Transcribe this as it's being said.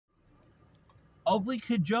Ugly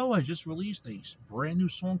Kid Joe has just released a brand new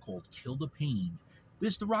song called Kill the Pain.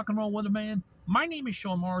 This is the Rock and Roll Weatherman. My name is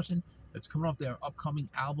Sean Morrison. It's coming off their upcoming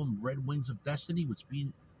album, Red Wings of Destiny, which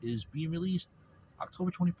is being released October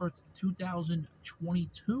 21st,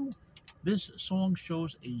 2022. This song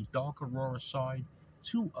shows a darker, rawer side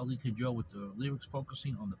to Ugly Kid Joe, with the lyrics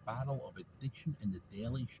focusing on the battle of addiction and the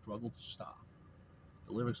daily struggle to stop.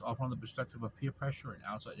 The lyrics offer on the perspective of peer pressure and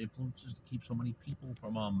outside influences to keep so many people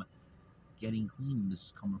from getting clean. This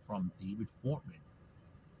is coming from David Fortman.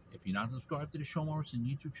 If you're not subscribed to the Show Morrison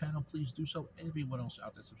YouTube channel, please do so. Everyone else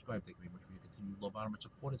out there, subscribe. Thank you very much for your continued love, honor, and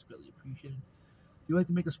support. It's greatly appreciated. If you'd like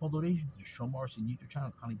to make a small donation to the Show Morrison YouTube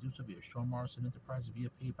channel, kindly do so via Show Morrison Enterprises via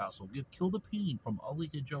PayPal. So give Kill the Pain from Ugly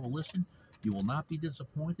Kid Joe a listen. You will not be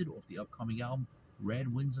disappointed with the upcoming album,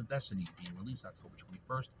 Red Wings of Destiny, being released October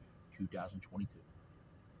 21st, 2022.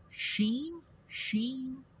 Sheen,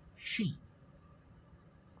 Sheen, Sheen.